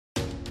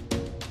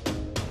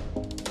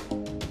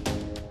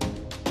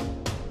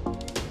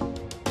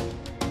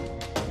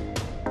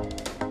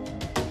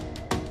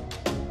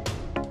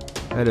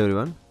Hello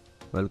everyone,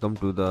 welcome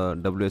to the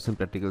WSM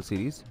practical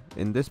series.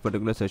 In this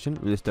particular session,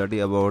 we'll study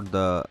about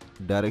the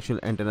directional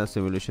antenna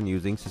simulation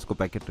using Cisco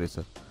Packet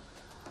Tracer.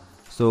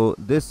 So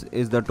this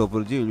is the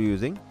topology we'll be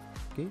using.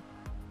 Okay,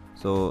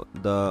 so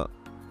the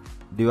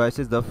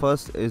devices, the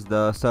first is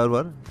the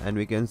server, and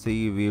we can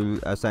see we will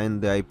assign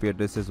the IP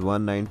addresses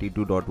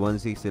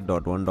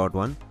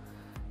 192.168.1.1.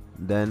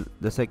 Then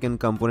the second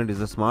component is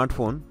the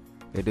smartphone.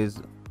 It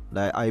is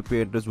the IP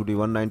address would be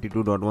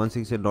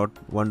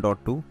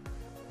 192.168.1.2.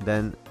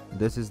 Then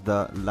this is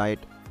the light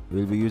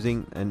we'll be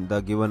using and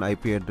the given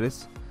IP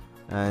address,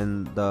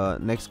 and the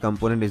next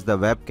component is the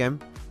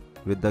webcam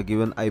with the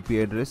given IP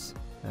address,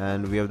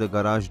 and we have the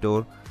garage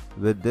door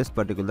with this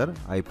particular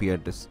IP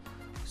address.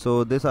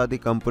 So these are the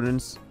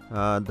components.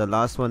 The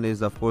last one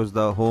is of course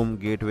the home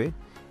gateway.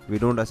 We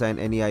don't assign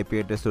any IP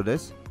address to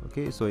this.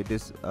 Okay, so it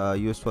is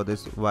used for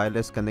this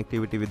wireless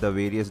connectivity with the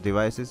various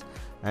devices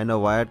and a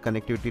wired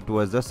connectivity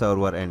towards the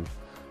server end.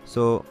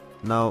 So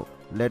now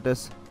let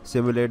us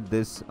simulate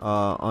this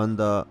on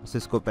the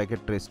Cisco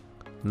Packet Tracer.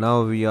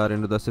 Now we are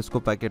into the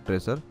Cisco Packet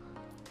Tracer.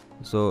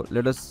 So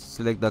let us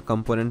select the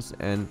components,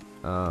 and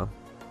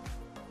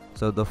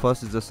so the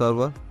first is the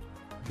server.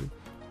 Okay.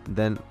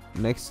 Then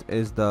next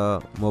is the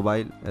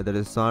mobile, that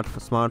is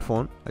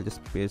smartphone. I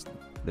just paste,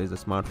 there is a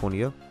smartphone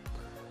here.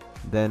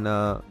 Then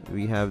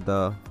we have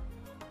the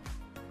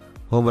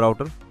home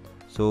router.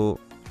 So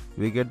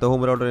we get the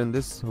home router in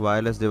this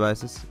wireless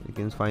devices. You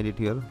can find it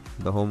here,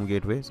 the home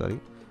gateway. Sorry,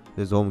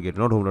 this is home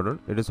gateway, not home router,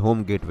 it is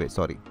home gateway,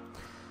 sorry.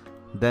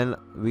 Then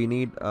we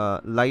need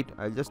light.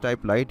 I'll just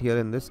type light here.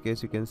 In this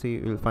case you can see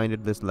you'll find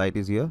it, this light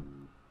is here.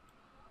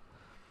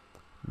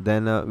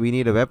 Then we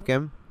need a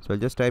webcam, so I'll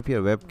just type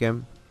here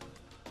webcam.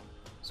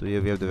 So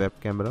here we have the web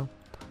camera.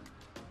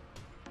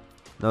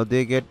 Now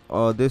they get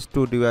these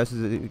two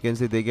devices, you can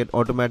see they get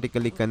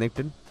automatically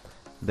connected.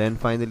 Then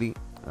finally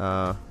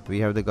we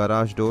have the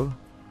garage door.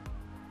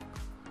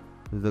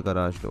 This is the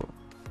garage door.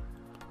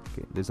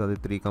 Okay, these are the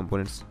three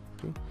components.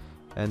 Okay,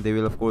 and they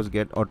will of course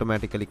get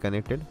automatically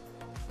connected.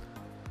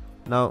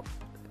 Now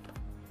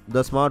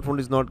the smartphone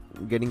is not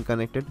getting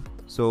connected,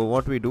 so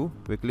what we do,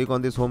 we click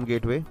on this home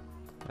gateway,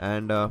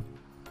 and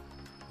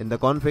in the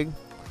config,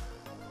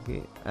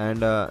 okay,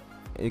 and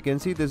you can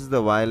see this is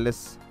the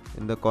wireless.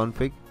 In the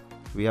config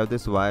we have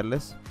this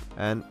wireless,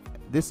 and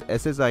this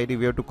SSID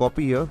we have to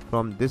copy here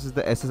from, this is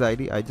the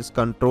SSID. I just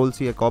control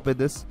C, I copy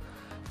this,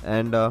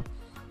 and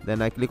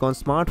then I click on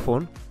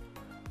smartphone,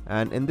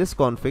 and in this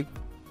config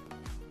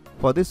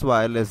for this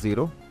wireless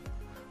 0.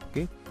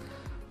 Okay,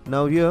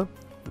 now here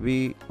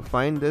we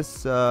find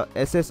this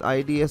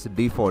SSID as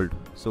default,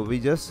 so we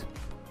just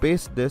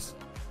paste this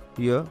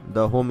here,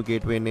 the home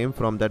gateway name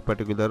from that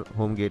particular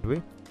home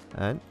gateway,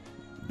 and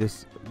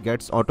this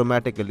gets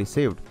automatically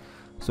saved.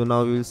 So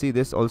now we will see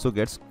this also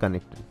gets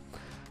connected.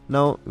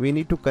 Now we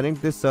need to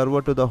connect this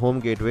server to the home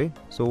gateway.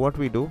 So what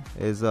we do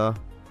is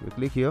we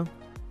click here,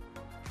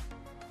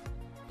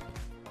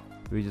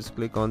 we just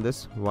click on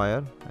this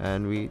wire,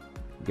 and we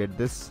get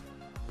this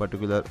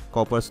particular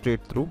copper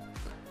straight through,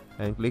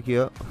 and click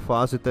here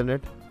fast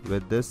Ethernet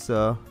with this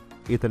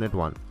Ethernet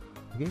 1.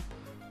 Okay,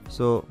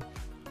 so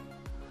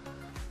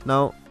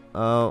now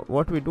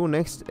what we do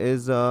next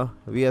is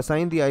we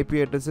assign the IP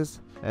addresses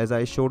as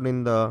I showed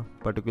in the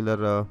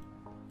particular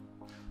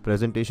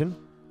presentation.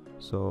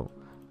 So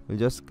we'll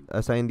just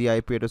assign the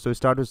IP address. So we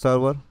start with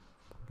server,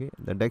 okay,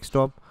 the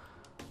desktop.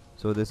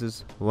 So this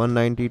is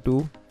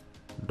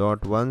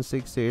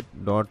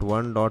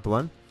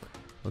 192.168.1.1.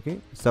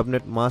 okay,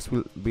 subnet mask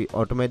will be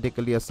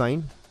automatically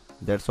assigned.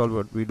 That's all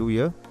what we do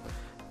here.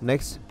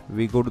 Next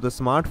we go to the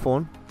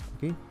smartphone,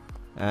 okay,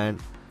 and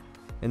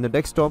in the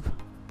desktop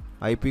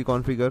IP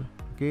configure,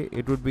 okay,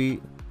 it would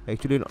be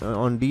actually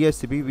on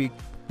DHCP, we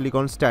click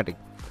on static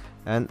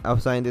and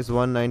assign this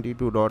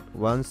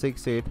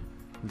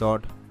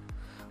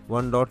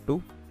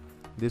 192.168.1.2.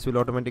 this will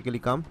automatically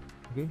come.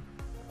 Okay,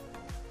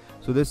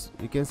 so this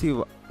you can see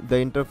the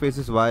interface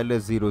is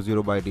wireless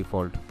 00 by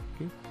default.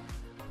 Okay,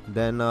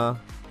 then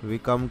we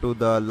come to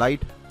the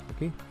light.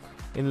 Okay,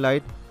 in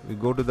light we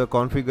go to the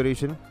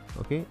configuration.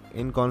 Okay,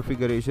 in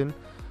configuration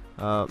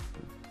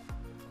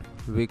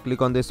we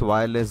click on this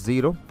wireless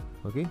 0.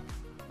 Okay,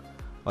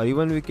 or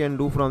even we can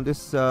do from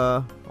this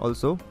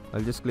also.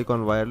 I'll just click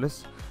on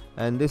wireless,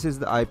 and this is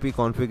the IP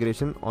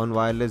configuration on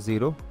wireless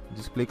 0.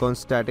 Just click on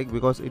static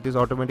because it is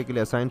automatically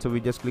assigned, so we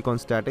just click on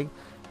static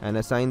and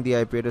assign the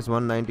IP address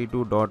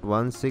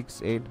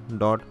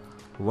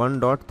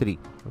 192.168.1.3.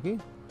 okay,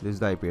 this is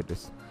the IP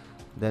address.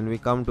 Then we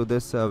come to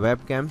this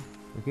webcam.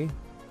 Okay,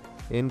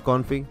 in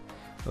config,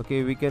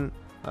 okay, we can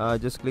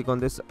just click on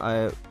this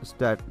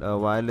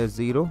wireless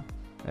 0,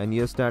 and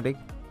here static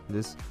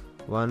this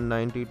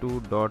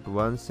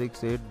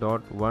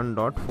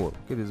 192.168.1.4. okay,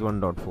 this is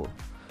 1.4.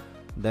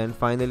 Then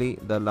finally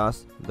the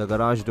last, the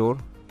garage door.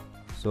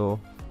 So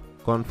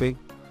config,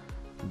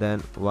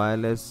 then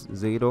wireless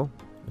 0,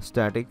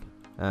 static,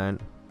 and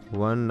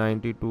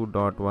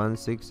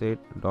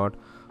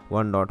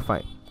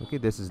 192.168.1.5. okay,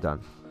 this is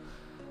done.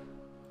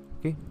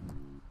 Okay,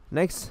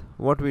 next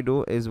what we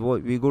do is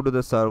we go to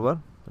the server.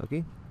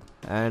 okay.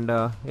 And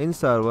in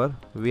server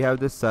we have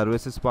this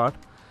services part.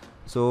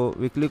 So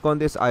we click on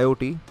this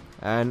IoT,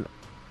 and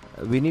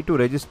we need to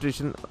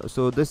registration,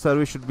 so this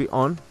service should be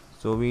on,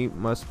 so we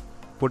must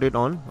put it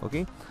on,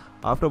 okay.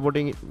 After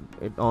putting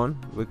it on,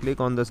 we click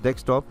on this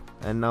desktop,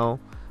 and now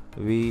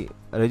we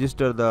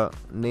register the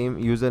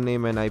name,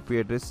 username and IP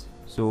address.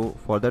 So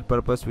for that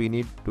purpose we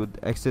need to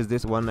access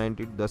this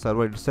 190, the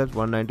server itself,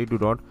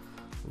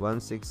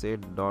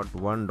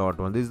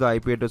 192.168.1.1. this is the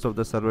IP address of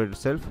the server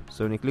itself.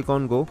 So when you click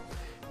on go,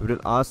 it will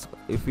ask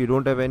if you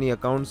don't have any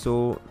account,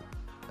 so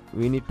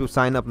we need to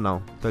sign up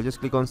now. So I'll just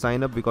click on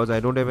sign up because I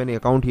don't have any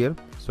account here.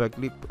 So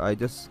I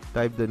just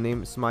type the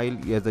name Smile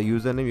as the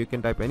username. You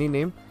can type any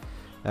name,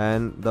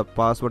 and the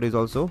password is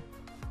also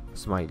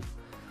Smile.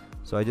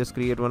 So I just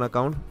create one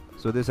account.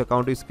 So this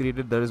account is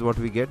created, that is what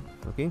we get,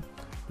 okay.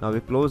 Now we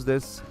close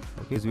this,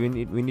 okay. So we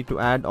need to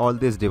add all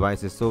these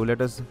devices. So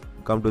let us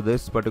come to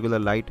this particular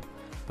light,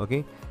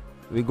 okay.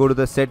 We go to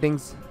the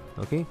settings,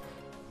 okay.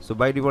 So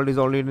by default is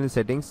already in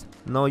settings.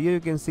 Now here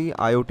you can see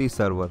IoT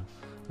server,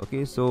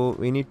 okay. So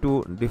we need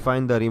to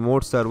define the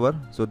remote server.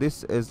 So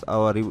this is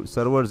our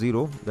server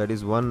 0, that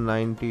is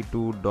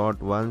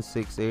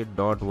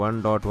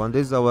 192.168.1.1.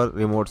 this is our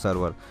remote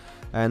server,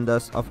 and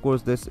thus of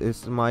course this is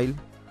Smile,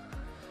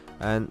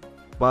 and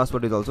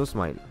password is also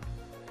Smile,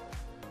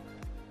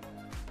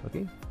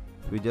 okay.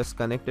 We just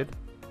connect it.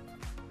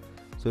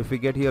 So if we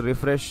get here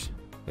refresh,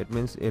 it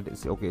means it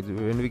is okay.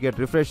 When we get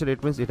refresh,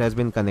 it means it has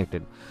been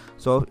connected.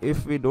 So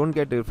if we don't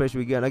get refresh,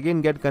 we can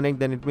again get connect,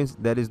 then it means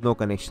there is no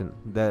connection,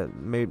 there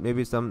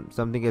maybe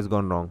something has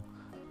gone wrong.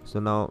 So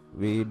now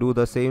we do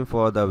the same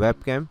for the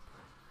webcam.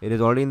 It is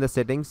already in the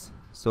settings.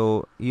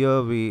 So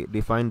here we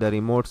define the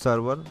remote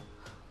server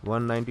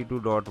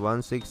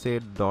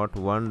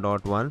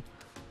 192.168.1.1,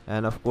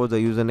 and of course the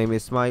username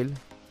is Smile,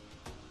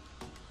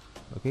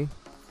 okay,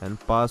 and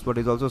password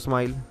is also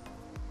Smile,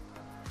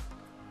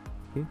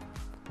 okay,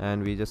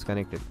 and we just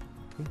connect it,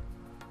 okay.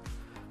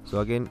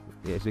 So again,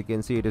 yes, you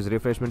can see it is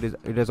refreshment,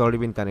 it has already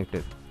been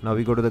connected. Now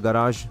we go to the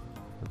garage,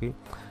 okay,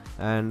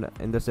 and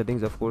in the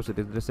settings, of course it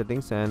is the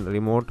settings and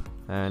remote,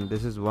 and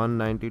this is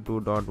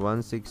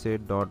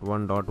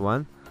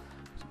 192.168.1.1.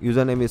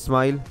 username is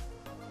Smile,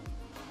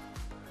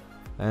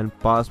 and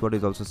password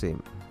is also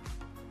same.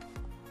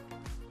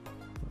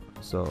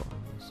 So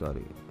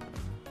sorry,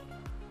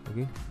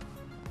 okay,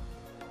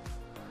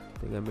 I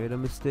think I made a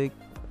mistake.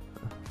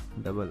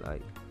 Double I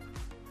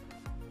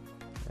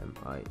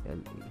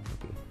MINE,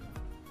 okay.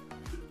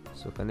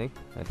 So connect,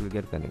 it will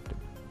get connected,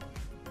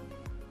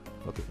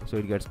 okay. So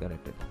it gets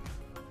connected.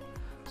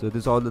 So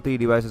this, all the 3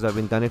 devices have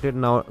been connected.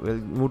 Now we'll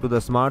move to the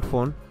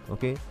smartphone,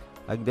 okay.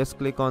 I just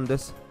click on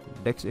this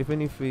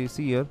even if we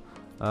see here,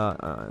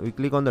 we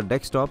click on the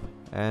desktop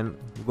and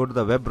go to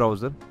the web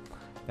browser,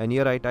 and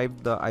here I type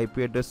the IP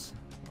address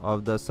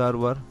of the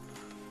server,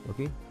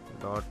 okay,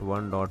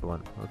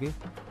 .1.1, okay.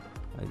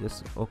 I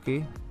just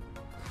okay.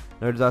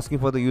 Now it's asking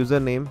for the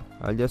username.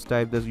 I'll just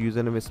type this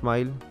username is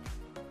Smile,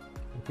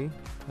 okay,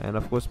 and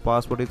of course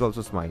password is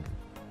also Smile,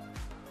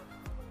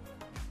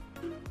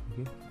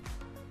 okay.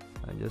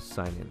 I just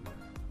sign in.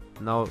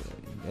 Now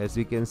as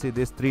you can see,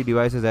 these 3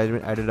 devices have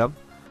been added up,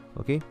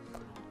 okay.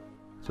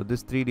 So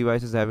these 3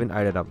 devices have been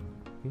added up,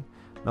 okay.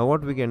 Now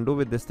what we can do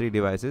with these 3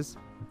 devices,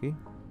 okay.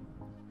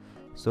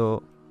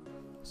 So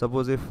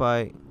suppose if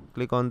I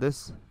click on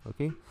this,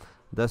 okay,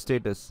 the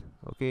status,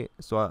 okay.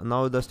 So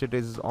now the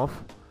status is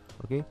off,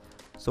 okay.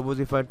 Suppose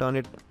if I turn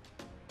it,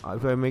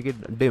 if I make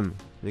it dim,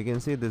 you can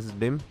see this is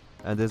dim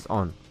and this is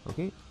on,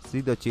 okay.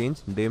 See the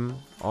change, dim,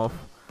 off,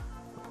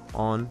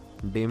 on,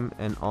 dim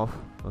and off,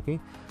 okay.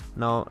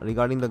 Now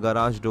regarding the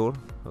garage door,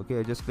 okay,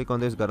 I just click on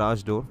this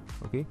garage door,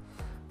 okay.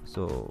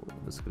 So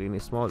the screen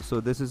is small, so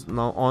this is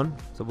now on.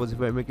 Suppose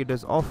if I make it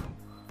as off,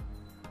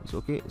 it's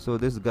okay. So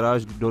this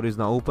garage door is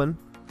now open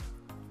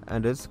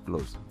and is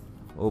closed,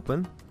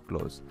 open,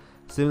 close.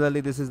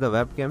 Similarly this is the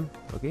webcam,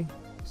 okay.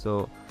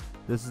 So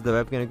this is the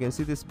webcam, you can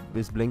see this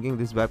is blinking,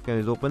 this webcam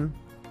is open,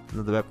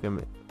 now the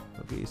webcam,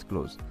 okay, is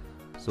closed.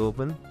 So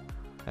open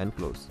and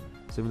close.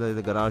 Similarly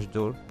the garage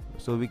door.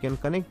 So we can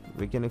connect,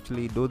 we can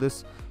actually do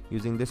this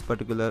using this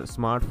particular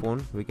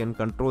smartphone. We can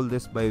control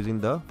this by using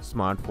the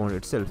smartphone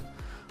itself,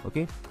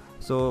 okay.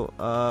 So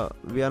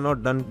we are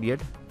not done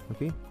yet,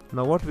 okay.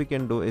 Now what we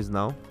can do is,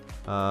 now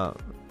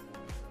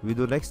we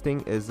do next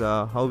thing is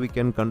how we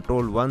can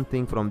control one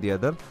thing from the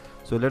other.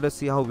 So let us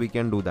see how we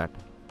can do that.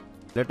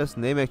 Let us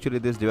name actually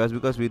this device,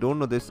 because we don't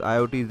know this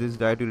IoT, this is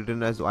directly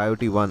written as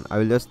IoT1. I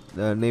will just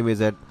name is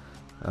at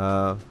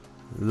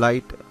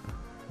light,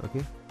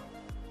 okay,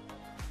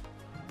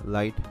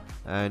 light,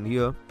 and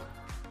here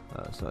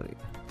sorry,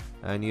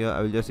 and here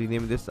I will just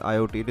rename this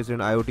IoT. It is in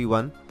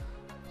IoT1,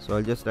 so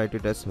I'll just write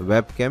it as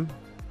webcam,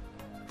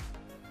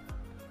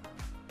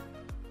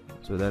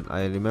 so that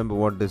I remember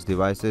what this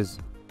device is.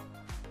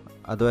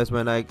 Otherwise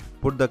when I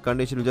put the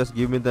condition, will just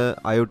give me the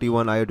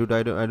IoT1,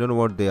 IoT2, I don't know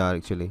what they are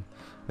actually.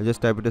 I'll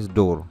just type it as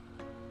door,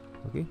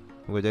 okay,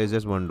 because there is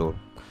just one door.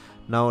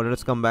 Now let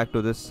us come back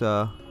to this,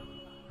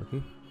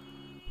 okay.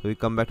 So we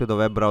come back to the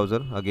web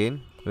browser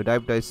again, we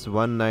typed as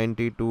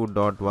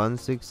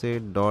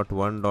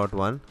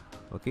 192.168.1.1.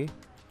 okay,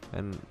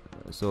 and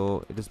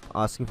so it is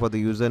asking for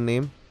the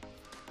username.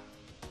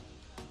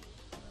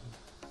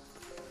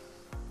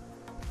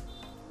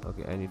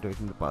 Okay, I need to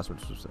enter the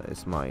password, so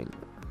smile.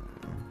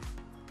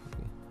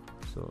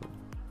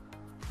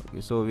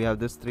 Okay, so we have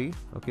this 3.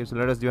 okay, so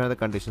let us define the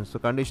conditions. So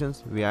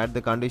conditions, we add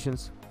the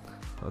conditions.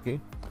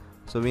 okay,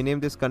 so we name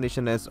this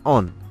condition as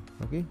on.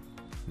 okay,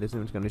 this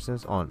means condition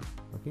is on.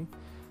 okay,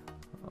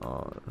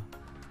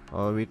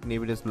 or we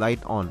name it as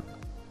light on.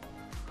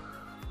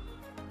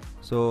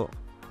 So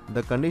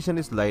the condition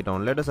is light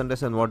on. Let us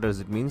understand what does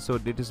it mean. So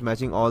it is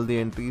matching all the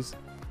entries.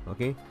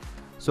 okay,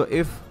 so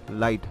if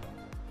light,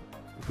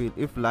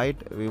 if light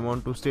we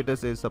want to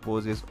status is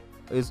suppose is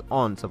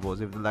on,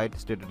 suppose if the light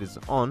status is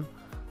on.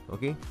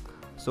 okay,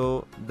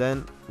 so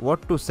then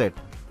what to set.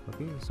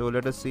 okay, so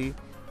let us see.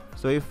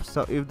 So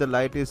if the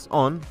light is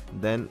on,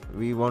 then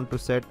we want to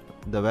set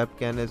the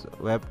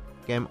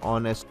webcam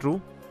on as true.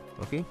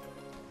 okay,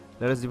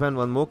 let us define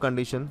one more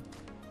condition,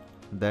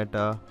 that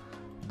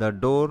the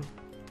door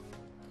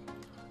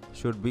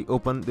should be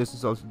open.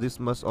 This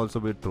must also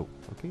be true.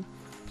 okay,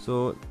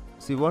 so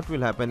see what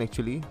will happen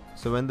actually.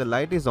 So when the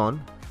light is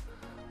on,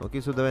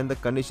 okay, so when the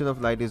condition of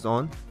light is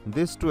on,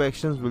 these 2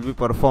 actions will be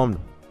performed.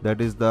 That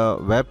is, the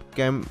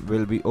webcam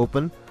will be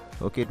open.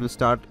 okay, it will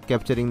start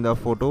capturing the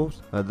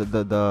photos, the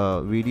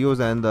videos,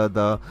 and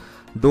the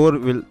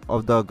door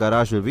of the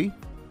garage will be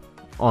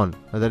on,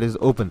 that is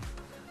open.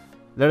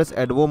 Let us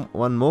add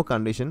one more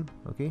condition.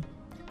 okay,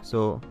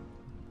 so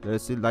let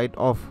us see light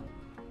off.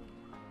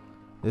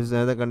 This is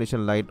another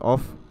condition, light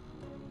off.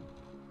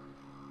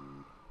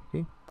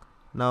 okay,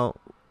 now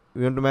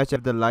we want to match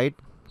if the light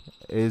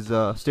is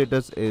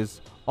status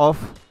is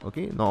off.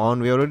 okay, now on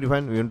we already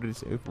defined. We want to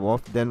see if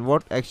off, then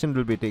what action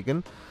will be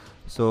taken.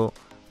 So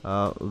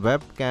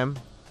webcam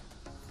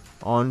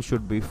on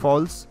should be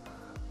false.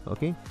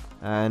 okay,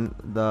 and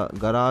the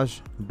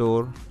garage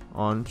door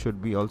on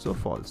should be also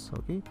false.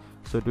 okay,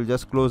 so it will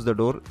just close the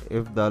door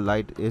if the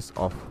light is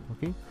off.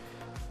 okay,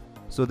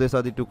 so these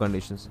are the 2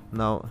 conditions.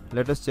 Now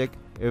let us check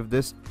if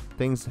this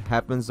things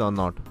happens or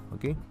not.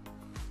 okay,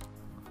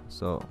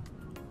 so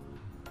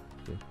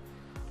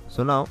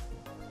so now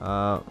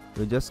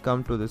we just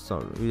come to this,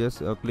 we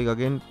just click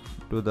again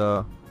to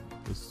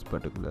this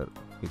particular,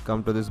 we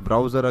come to this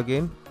browser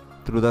again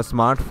through the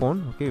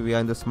smartphone. okay, we are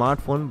in the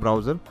smartphone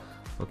browser.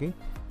 okay,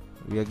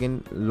 we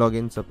again log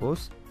in,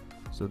 suppose.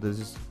 So this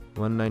is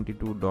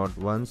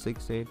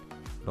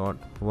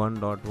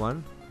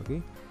 192.168.1.1.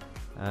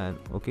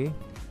 okay,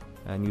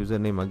 and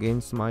username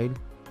again smile,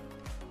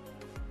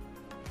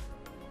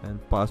 and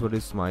password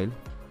is smile.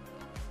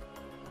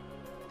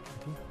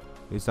 okay,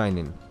 we sign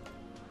in.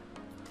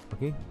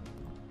 okay,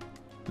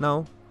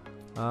 now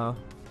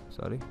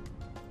sorry,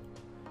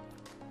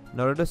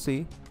 now let us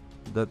see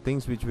the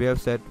things which we have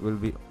set will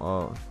be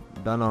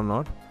done or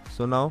not.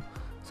 So now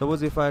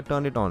suppose if I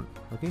turn it on.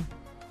 okay,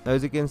 now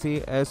as you can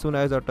see, as soon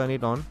as I turn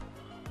it on,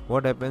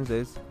 what happens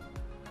is,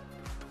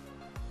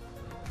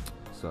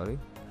 sorry,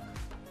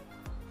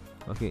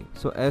 okay,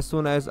 so as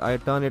soon as I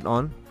turn it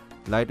on,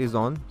 light is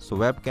on, so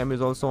webcam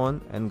is also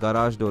on, and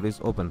garage door is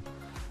open.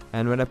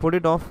 And when I put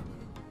it off,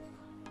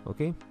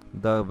 okay,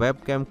 the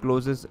webcam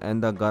closes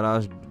and the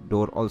garage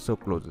door also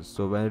closes.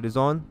 So when it is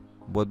on,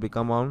 both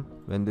become on.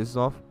 When this is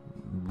off,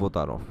 both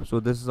are off. So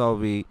this is how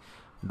we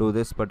do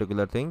this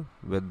particular thing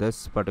with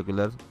this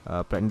particular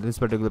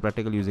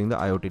practical using the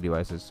IoT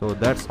devices. So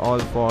that's all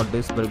for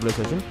this particular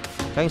session.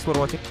 Thanks for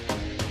watching.